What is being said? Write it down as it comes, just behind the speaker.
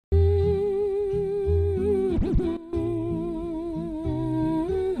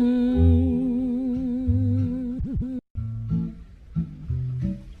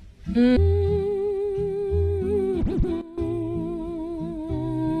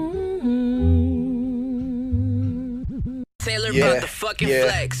about the fucking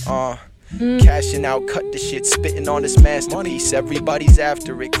flex. Cashing out, cut the shit, spitting on this masterpiece. Everybody's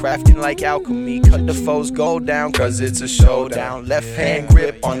after it, crafting like alchemy. Cut the foes, go down, cause it's a showdown. Left hand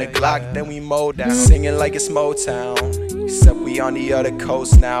grip on the Glock, then we mow down. Singing like it's Motown. Except we on the other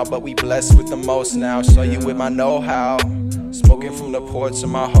coast now, but we blessed with the most now. Show you with my know-how. Smoking from the porch of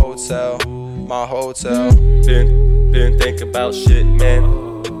my hotel. Been thinking about shit,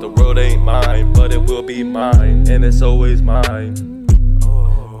 man. The world ain't mine, but it will be mine, and it's always mine.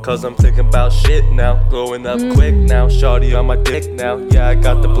 Cause I'm thinking about shit now, growing up quick now, shawty on my dick now, yeah I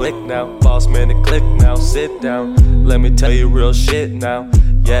got the blick now, boss man to click now, sit down, let me tell you real shit now,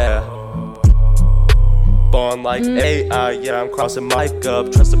 yeah. Born like AI, yeah I'm crossing mic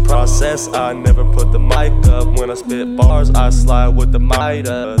up, trust the process, I never put the mic up, when I spit bars I slide with the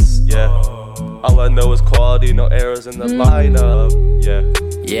Midas, yeah. All I know is quality, no errors in the lineup, yeah.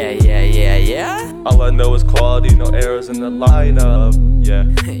 Yeah. All I know is quality, no errors in the lineup, yeah.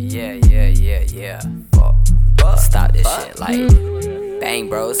 yeah. Fuck. Stop this shit, like bang,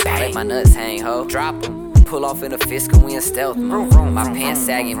 bros. Let my nuts hang, ho. Drop 'em. Pull off in a fist, we in stealth mode. My pants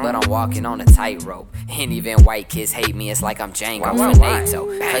sagging, but I'm walking on a tightrope. And even white kids hate me, it's like I'm Django for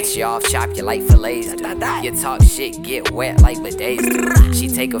NATO. Cut you off, chop you like fillets do. You talk shit, get wet like bidets do. She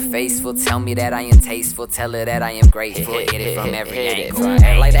take a faceful, tell me that I am tasteful. Tell her that I am grateful, hit it from every angle.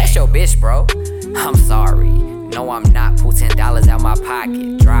 Like that's your bitch, bro. I'm sorry, no I'm not. Pull $10 out my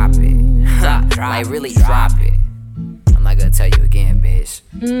pocket, drop it. Like really drop it. I'm not gonna tell you again, bitch.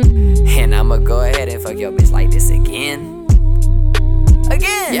 And I'ma go ahead and fuck your bitch like this again.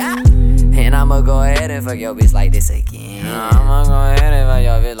 Yeah. And I'ma go ahead and fuck your bitch like this again. I'ma go ahead and fuck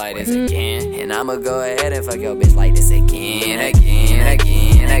your bitch like this again. And I'ma go ahead and fuck your bitch like this again.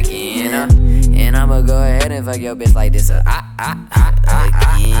 And I'ma go ahead and fuck your bitch like this again.